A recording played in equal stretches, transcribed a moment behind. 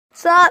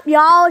What's up,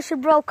 y'all? It's your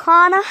bro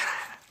Connor.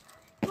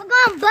 We're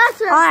gonna bust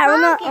her. Alright,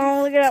 we're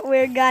gonna look at that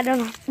weird guy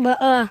down,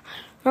 but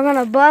we're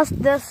gonna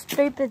bust this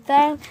stupid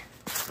thing.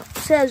 It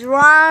says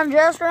Ryan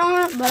Jester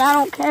on it, but I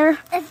don't care.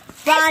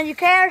 Ryan, you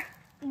care?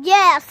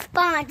 Yeah, it's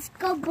fine. Let's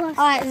go bust.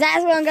 Alright,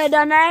 Zach's gonna go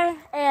down there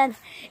and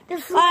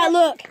alright,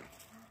 look.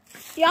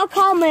 Y'all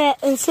comment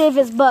and see if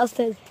it's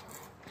busted.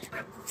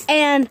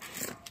 And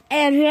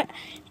if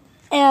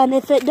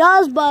it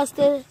does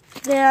busted,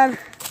 then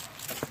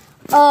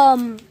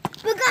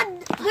we're gonna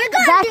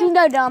Zach can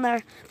go down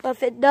there. But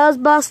if it does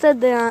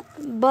busted, then we're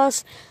gonna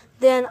bust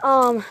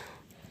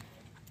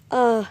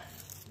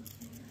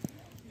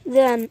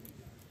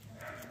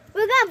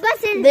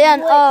it.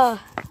 Then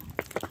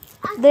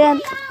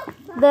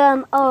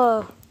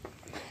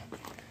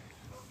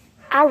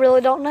I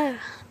really don't know.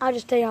 I'll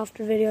just tell you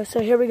after the video.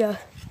 So here we go.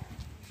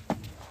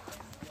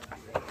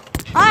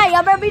 Alright,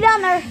 y'all better be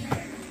down there.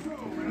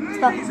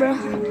 Stop, bro.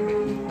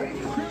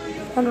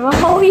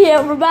 Oh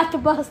yeah, we're about to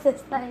bust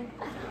this thing.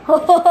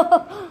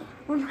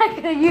 We're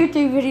making a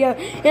YouTube video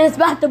and it's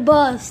about to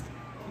bust.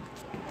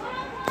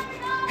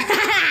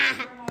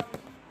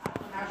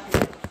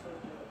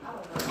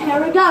 Here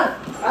we go.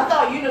 I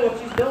thought you knew what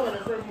she's doing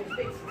and said you was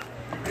fixing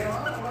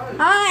it.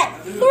 Alright,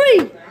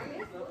 3,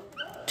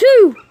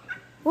 2,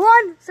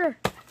 1, sir.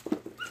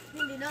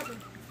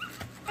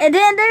 It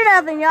didn't do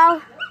nothing,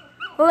 y'all.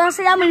 We're gonna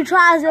see how many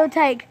tries it'll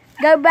take.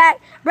 Go back,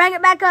 bring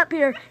it back up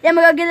here. Then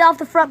we're gonna get it off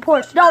the front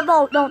porch. Don't.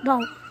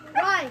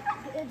 Right.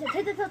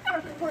 Hit the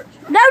front porch.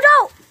 No,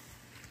 don't.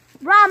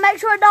 Brian, make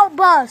sure it don't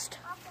bust.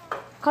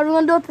 Cause we're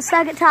gonna do it the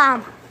second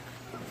time.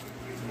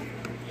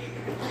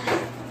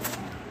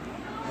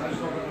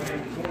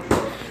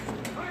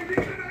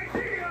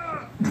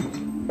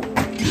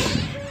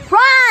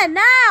 Brian,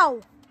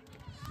 now.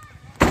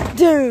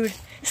 Dude,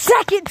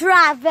 second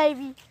try,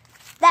 baby.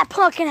 That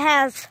pumpkin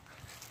has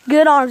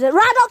good arms. Ryan,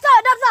 don't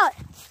throw it.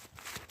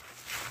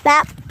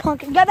 That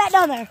pumpkin, go back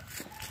down there.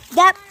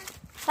 That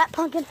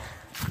pumpkin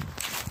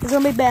is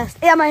gonna be best.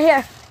 Yeah, I'm right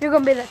here. You're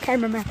gonna be the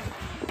cameraman.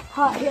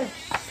 All right, here,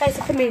 face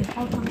it to me.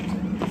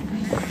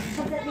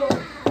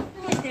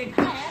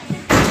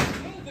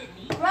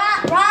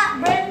 Right,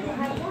 Brandon.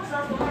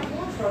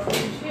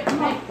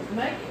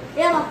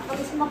 Yeah,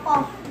 this is my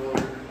phone.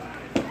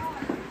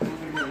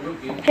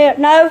 Here,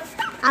 no,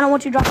 I don't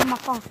want you dropping my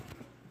phone.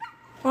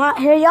 All right,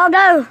 here y'all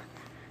go.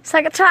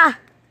 Second try.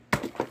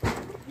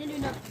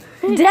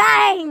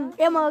 Dang!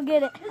 Emma will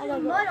get it.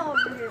 Mud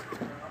over here.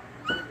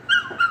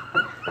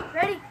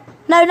 Ready?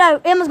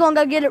 No, Emma's gonna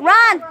go get it.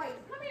 Ryan! Come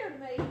here to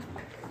me.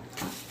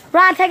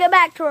 Ryan, take it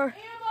back to her.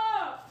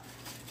 Emma!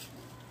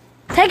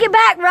 Take it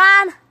back,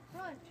 Ryan.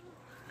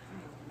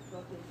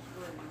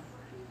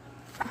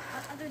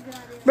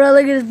 Bro,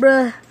 look at this,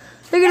 bro.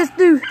 Look at this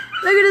dude.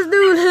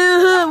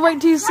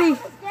 Wait till you see.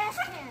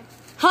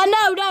 Oh,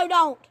 no,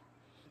 don't.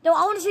 No,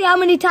 I want to see how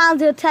many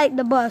times it'll take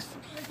the bus.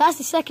 That's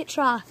the second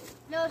try.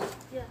 No,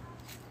 yeah.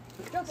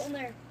 Drop it in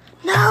there.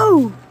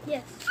 No.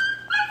 Yes.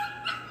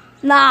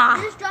 Nah.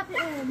 Just drop it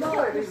in the mud.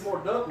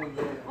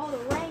 All the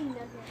rain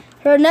does it.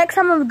 Here, next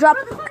time I'm gonna drop.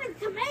 The fucking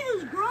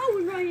tomatoes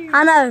growing right here.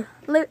 I know.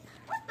 Look.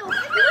 What the?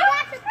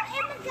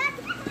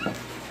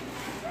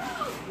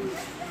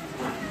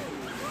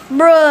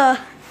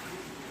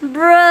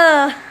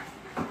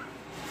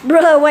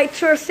 Bruh, wait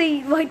till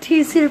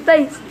you see her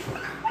face.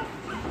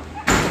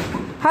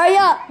 Hurry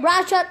up,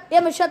 Brian,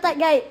 Emma, shut that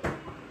gate.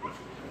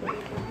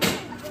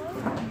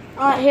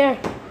 Alright, here.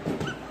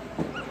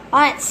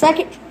 Alright,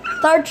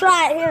 third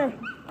try, here.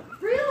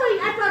 Really?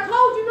 After I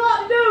told you not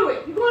to do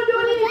it. You're going to do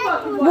it any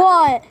fucking way.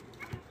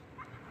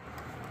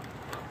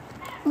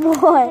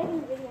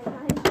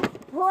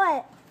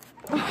 What?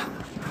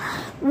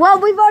 Well,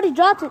 we've already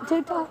dropped it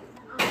 2 times.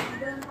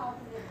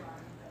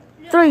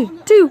 3,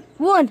 2,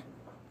 1.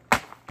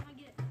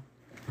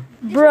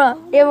 Bruh,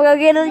 here we go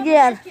get it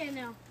again.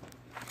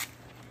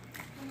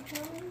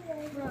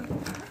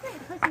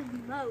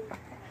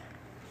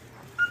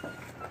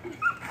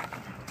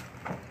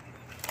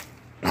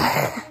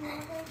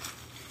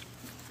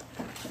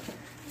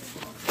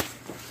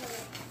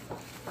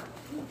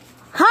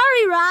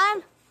 Hurry, Ryan.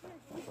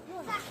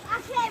 I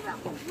can't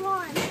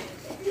run.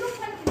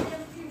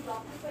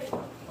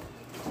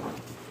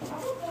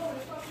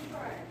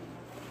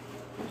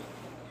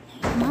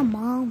 My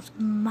mom's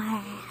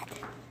mad.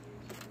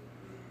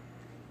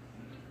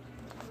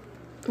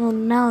 Well,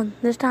 now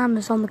this time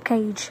it's on the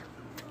cage.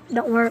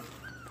 Don't work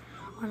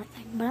on that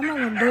thing, but I'm not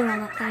gonna do it on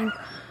that thing.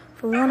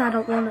 For one, I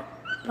don't want it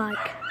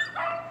like.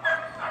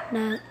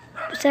 Now,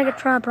 the second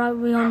try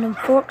probably on them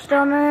forks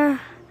down there,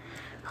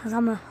 cause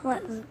I'm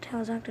gonna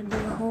tell Zach to dig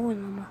a hole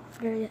and I'm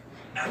gonna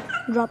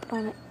drop it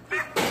on it.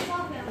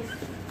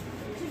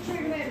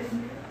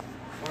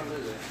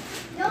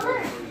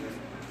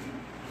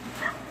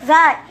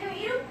 Zach.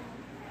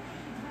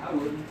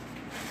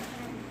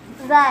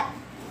 Zach,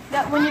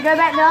 when you go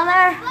back down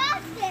there,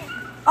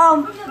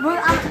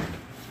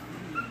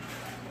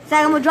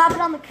 Zach, I'm gonna drop it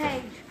on the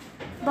cage.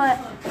 But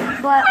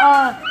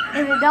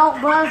if it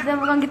don't buzz, then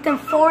we're gonna get them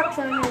forks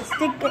and we're gonna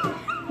stick it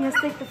I'm gonna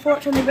stick the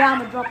forks in the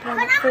ground and drop it on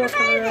the fork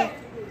over there.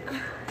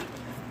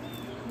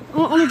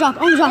 I'm gonna drop.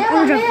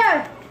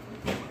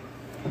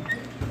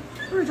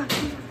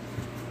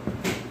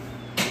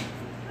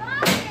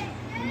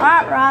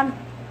 Alright, Ron.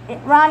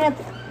 Ron,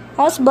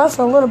 let's bust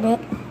a little bit.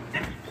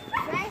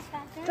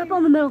 Drop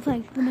on the middle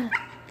thing. The middle.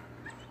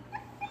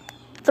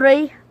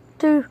 3,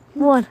 2,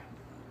 1.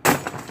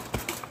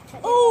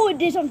 Oh, it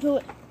did something to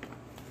it.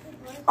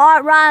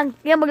 Alright, Ryan.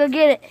 Yeah, I'm gonna go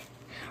get it.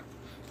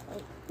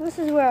 This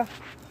is where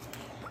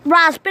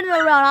Ryan, spin it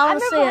around. I want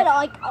to see it.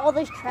 like all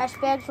these trash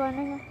bags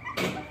running.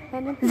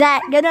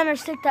 Zach, go down there and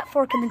stick that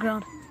fork in the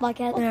ground. Like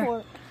that there.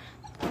 Fork?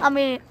 I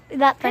mean,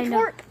 that thing. Which there.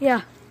 fork?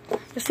 Yeah.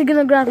 Just stick it in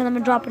the ground and I'm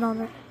going to drop it on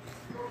there.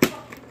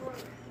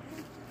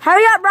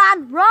 Hurry up,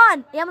 Ryan.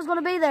 Run. Emma's going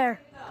to be there.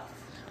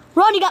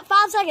 Run, you got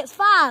 5 seconds.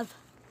 5.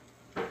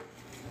 I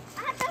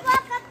have to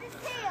walk up this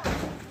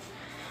hill.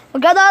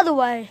 We'll go the other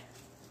way.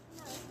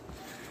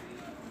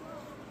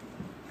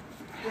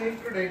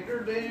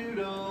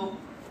 Dinker-dinker-doodle.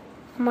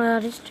 Oh my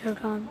God, it's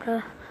joke on,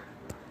 bro.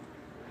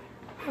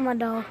 Oh my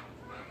dog.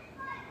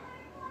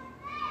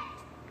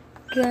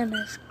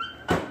 Goodness.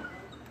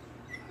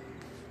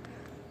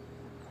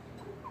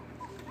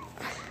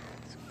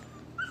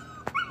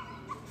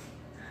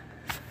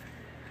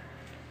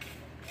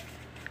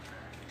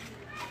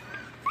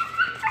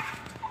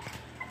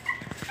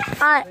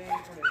 Alright,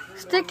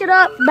 stick it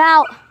up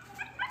about.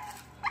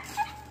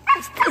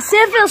 See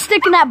if it'll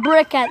stick in that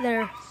brick out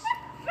there.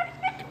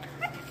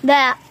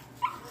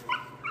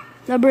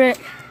 The brick.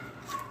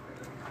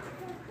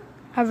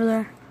 Over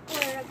there.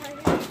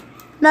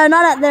 No,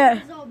 not out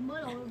there.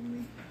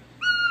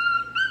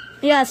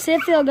 Yeah, see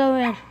if it'll go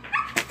in.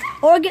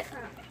 Or get.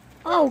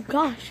 Oh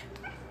gosh.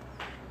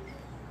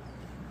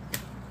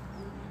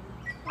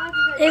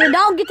 If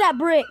don't get that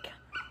brick.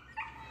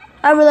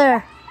 Over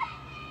there.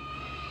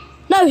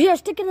 No, here,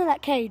 stick it in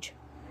that cage.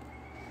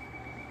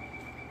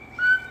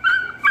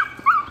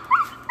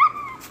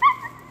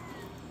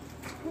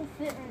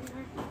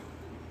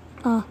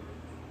 I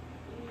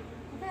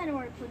think I know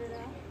where to put it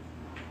out.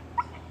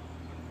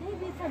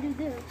 Maybe if I do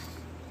this.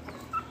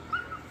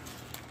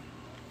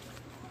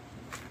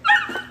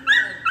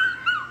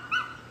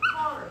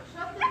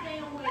 Shut the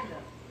damn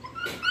window.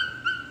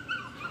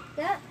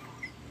 That?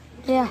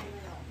 Yeah.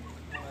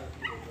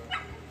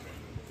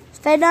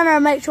 Stay down there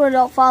and make sure it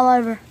don't fall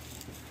over.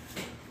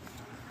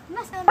 I'm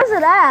not standing, Where's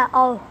it at?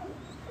 Oh,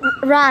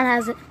 Ryan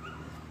has it.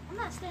 I'm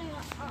not standing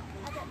up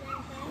at that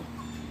damn thing.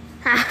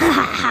 Ha ha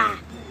ha.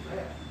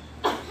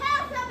 Tell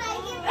somebody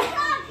to get me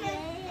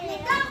talking and they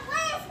don't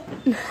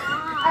listen.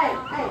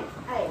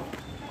 Hey.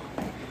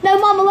 No,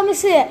 Mama, let me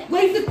see it.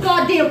 Leave the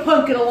goddamn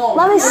pumpkin alone.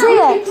 Let me see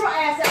it. Get your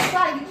ass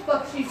outside and get your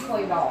fucking shoes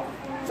cleaned off.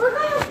 We're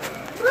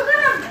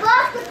gonna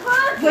bust the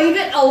pumpkin. Leave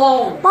it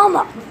alone.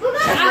 Mama, We're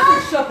gonna I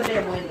can shut the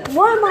damn window.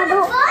 what am I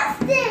doing?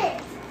 bust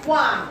it.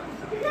 Why?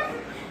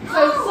 So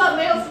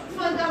something else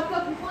someone gotta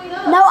fucking clean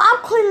up. No, I'm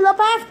cleaning up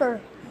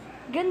after.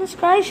 Goodness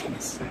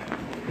gracious.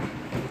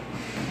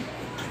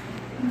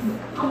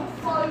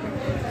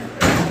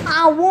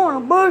 I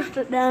want to burst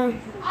it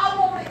down. I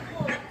want it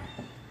clean.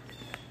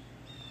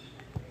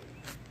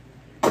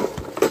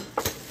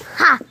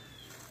 Ha!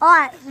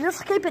 Alright,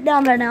 just keep it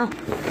down there now.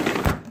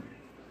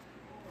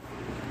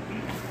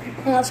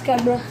 Yeah, let's go,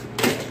 bro.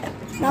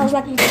 That was the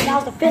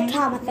 5th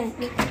time, I think.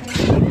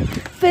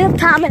 5th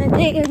time in a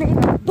day.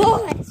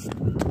 Boys!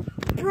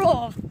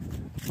 Bro!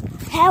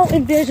 How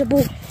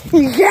invisible.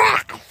 Yeah!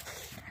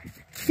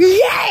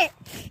 Yeah!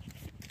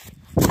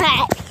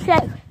 So.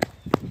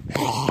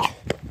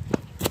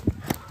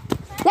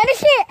 Let me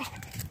see it.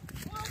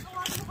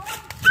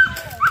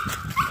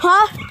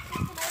 Huh?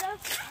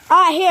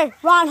 Alright, here.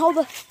 Ron, hold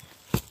the.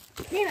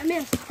 Damn it,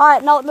 miss.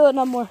 Alright, no, do it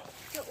no more.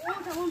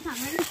 One time,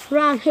 ready?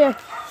 Ron, here.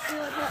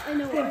 I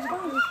know where it's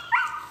going.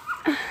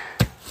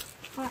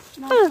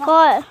 Oh,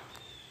 God.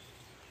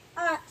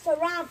 Alright, so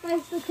Ryan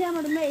face the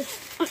camera to me.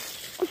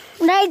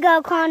 There you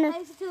go, Connor.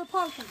 Face it to the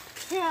pumpkin.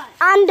 Here,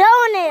 I'm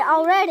doing it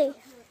already.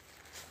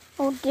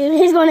 Oh, dude,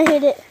 he's going to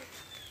hit it.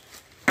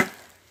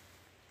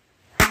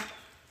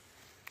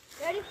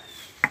 ready?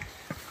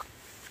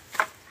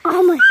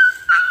 Oh, my.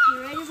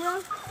 You ready,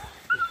 bro?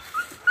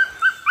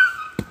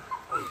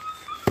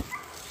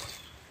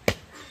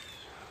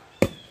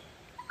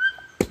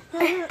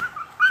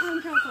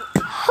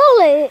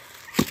 Holy.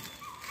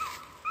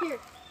 Here.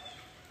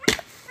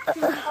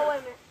 Oh, wait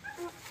a minute.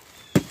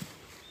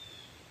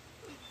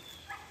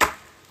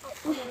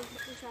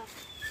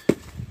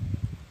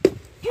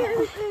 Here,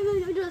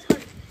 let me do this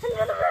card. Send it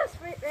to the rest.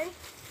 Ready?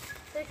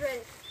 Stay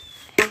ready.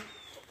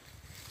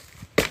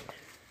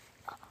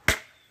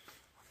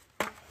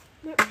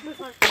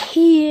 Move on.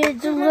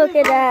 Kids, look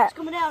at that. It's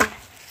coming down.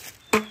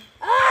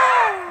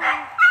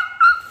 Ah!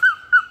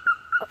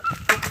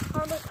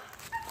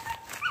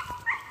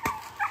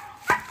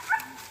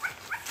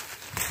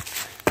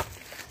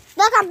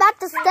 Look, I'm about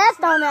to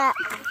step on that.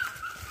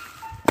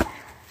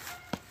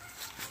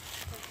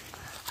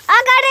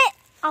 I got it.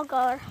 Oh,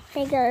 God.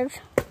 Here goes.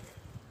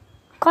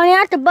 Connie, you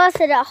have to bust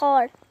it out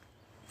hard.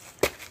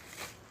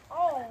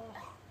 Oh.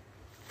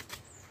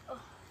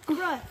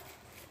 Bruh.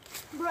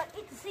 Bruh,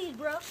 eat the seed,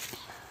 bro.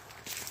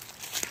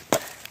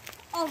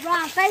 Oh,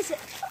 Ryan, face it.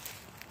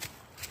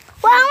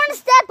 Well, I want to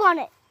step on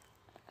it.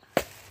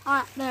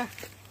 Alright, there.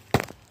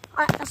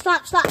 Alright, now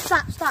stop.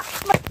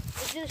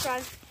 Let's do this,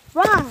 Ryan.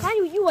 Ryan, How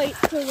do you wait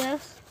till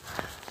this?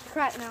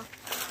 Crack now.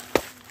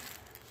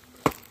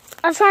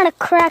 I'm trying to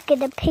crack it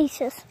to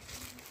pieces.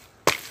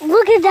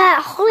 Look at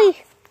that.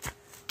 Holy.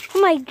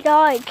 Oh my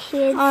God,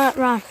 kids. Alright,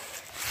 Ryan.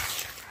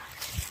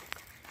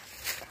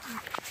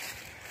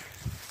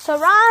 So,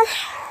 Ryan,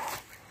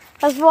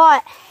 that's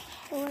what?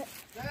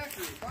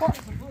 Zachary, find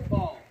some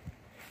football.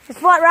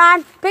 It's what,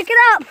 Ryan? Pick it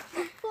up.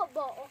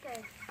 Football,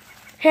 okay.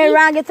 Here,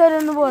 Ryan, get thrown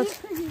in the woods.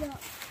 Pick it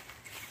up.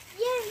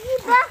 Yeah, you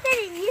busted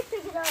it. You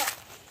pick it up.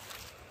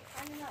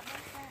 I did not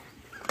bust that.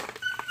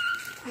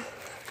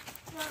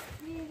 So,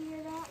 you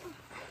hear that?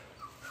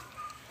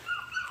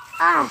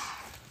 Ah.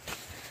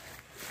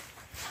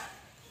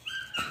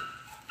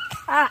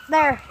 Ah,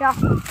 there,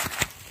 y'all.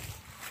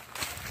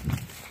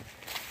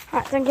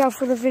 Alright, thank y'all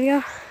for the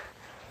video.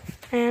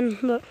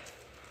 And look.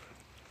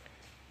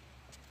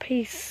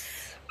 Peace.